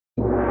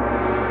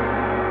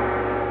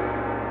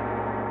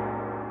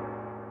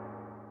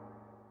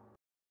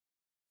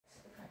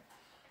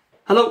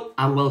Hello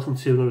and welcome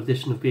to another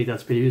edition of Beer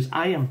Dad's Beer Reviews.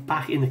 I am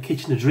back in the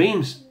kitchen of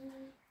dreams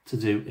to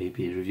do a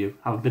beer review.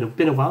 I've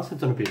been a while since I've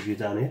done a beer review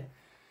down here.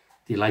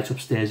 The light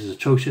upstairs is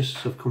atrocious,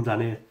 so I've come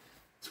down here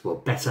to a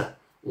better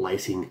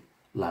lighting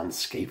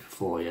landscape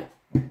for you.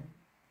 Does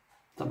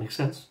that make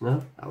sense?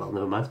 No? Oh, well,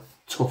 never mind.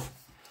 Tough.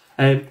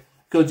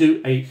 Go do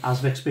a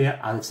Azvex beer,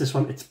 and it's this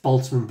one. It's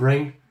Boltzmann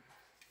Brain.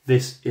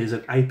 This is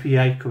an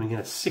IPA coming in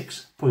at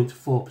 6.4%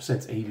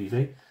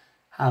 ABV.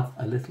 Have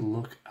a little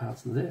look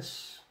at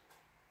this.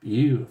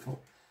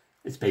 Beautiful.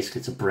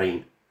 It's a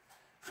brain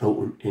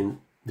floating in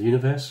the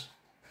universe.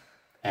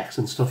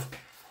 Excellent stuff.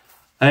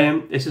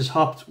 This is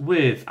hopped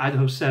with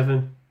Idaho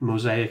 7,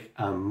 Mosaic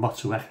and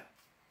Motueka.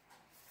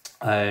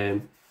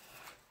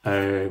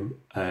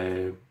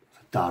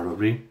 Darrow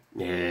Green.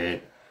 Yeah.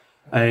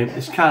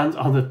 It's canned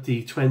on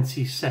the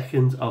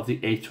 22nd of the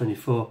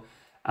 8/24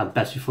 and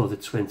best before the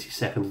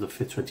 22nd of the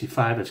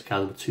 5/25. It's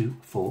calendar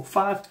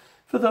 245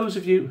 for those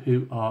of you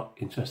who are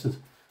interested.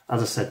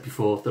 As I said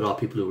before, there are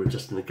people who are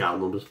interested in the gal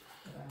numbers.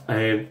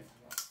 I'm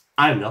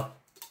not.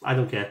 I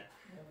don't care.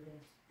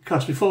 It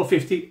cost me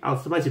 $4.50 out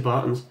of the Mighty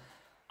Bartons.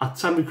 At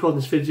the time of recording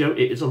this video,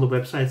 it is on the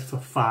website for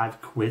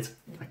 £5.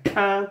 I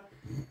can.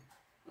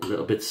 A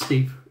little bit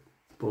steep,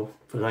 but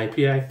for an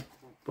IPA.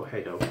 But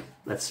hey ho,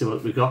 let's see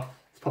what we got.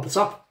 Let's pop the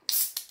top.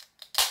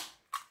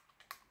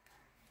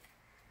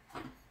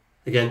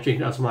 Again,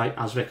 drinking out of my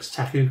Azvex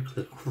Teku.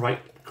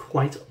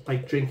 Quite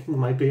like drinking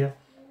my beer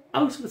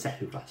out of a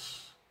Teku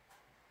glass.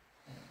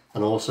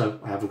 And also,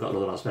 I haven't got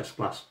another Azvex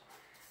glass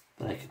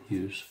that I can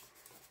use.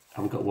 I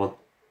haven't got one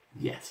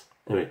yet.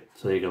 Anyway,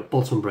 so there you go.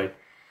 Boltzmann Brain.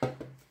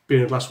 Beer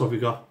in a glass, what have we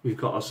got? We've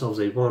got ourselves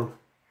a one.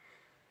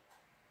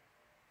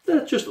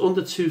 They're just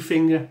under 2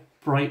 finger,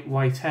 bright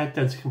white head,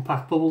 dense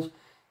compact bubbles.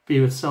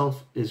 Beer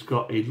itself has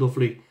got a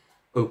lovely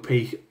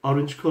opaque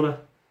orange colour.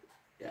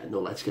 Yeah,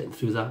 no light's getting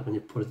through that when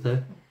you put it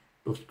there.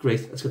 Looks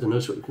great. Let's get the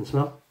nose so we can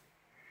smell.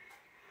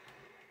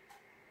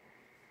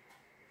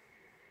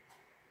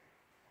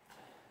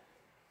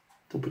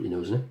 Don't put your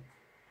nose in it.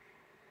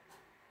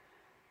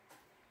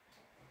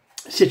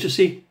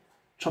 Citrusy,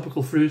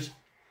 tropical fruit. A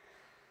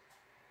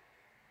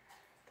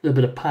little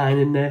bit of pine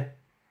in there.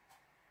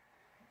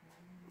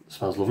 It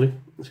smells lovely.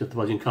 Let's get the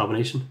body in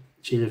carbonation.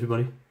 Cheers,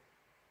 everybody.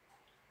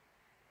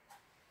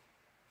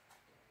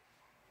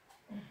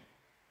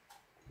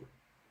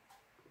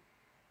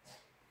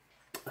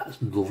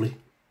 That's lovely.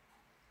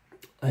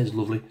 That is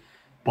lovely.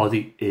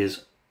 Body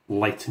is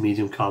light to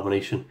medium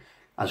carbonation.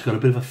 It's got a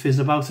bit of a fizz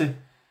about it.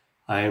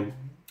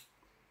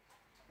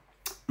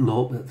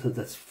 No,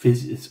 that's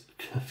fizz. It's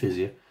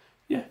fizzier.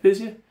 Yeah,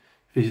 fizzier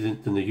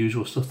than the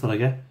usual stuff that I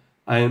get.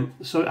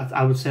 So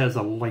I would say it's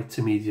a light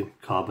to medium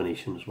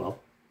carbonation as well.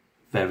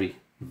 Very,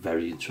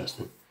 very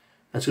interesting.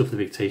 Let's go for the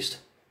big taste.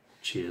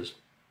 Cheers.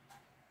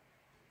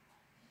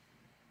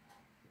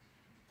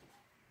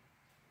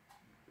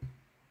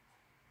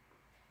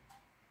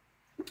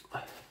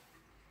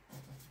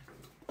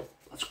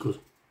 That's good.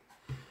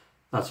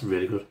 That's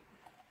really good.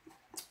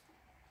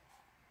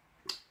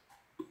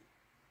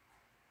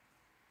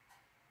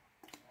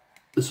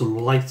 There's some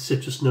light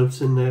citrus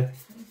notes in there.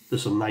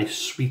 There's some nice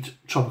sweet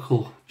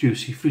tropical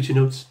juicy fruity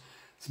notes.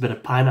 There's a bit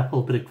of pineapple,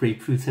 a bit of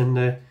grapefruit in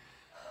there.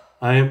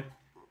 There's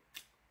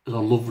a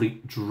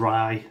lovely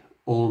dry,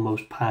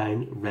 almost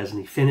pine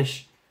resiny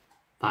finish.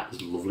 That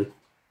is lovely.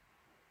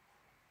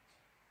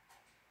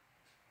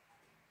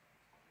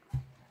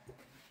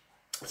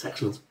 That's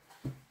excellent.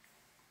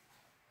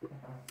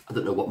 I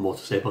don't know what more to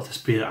say about this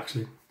beer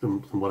actually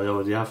than what I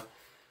already have.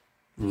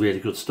 Really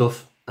good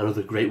stuff.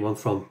 Another great one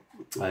from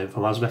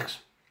Azvex.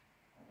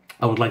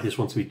 I would like this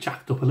one to be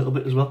jacked up a little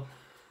bit as well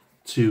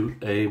to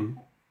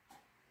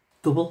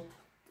double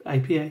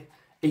IPA,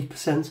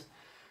 8%.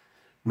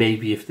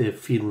 Maybe if they're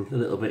feeling a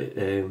little bit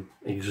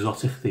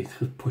exotic, they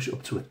could push it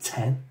up to a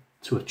 10,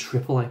 to a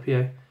triple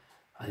IPA.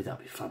 I think that'd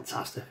be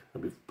fantastic.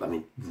 That'd be, I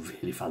mean,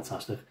 really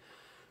fantastic.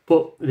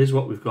 But it is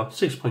what we've got,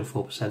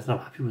 6.4%, and I'm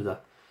happy with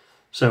that.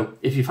 So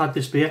if you've had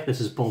this beer, this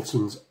is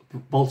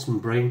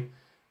Boltzmann Brain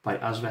by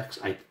Azvex,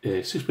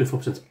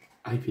 6.4%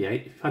 IPA.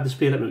 If you've had this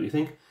beer, let me know what you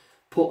think.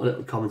 Put a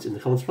little comment in the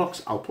comments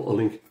box. I'll put a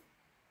link,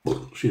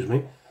 excuse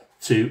me,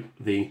 to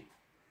the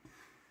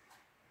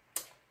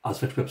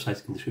Azvex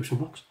website in the description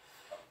box.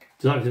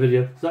 Do you like the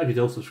video? If you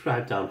don't,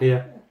 subscribe down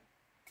here.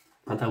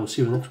 And I will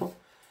see you in the next one.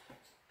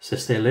 So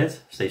stay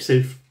late, stay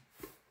safe.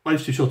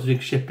 Life's too short to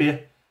drink shit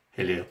beer.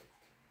 Hello.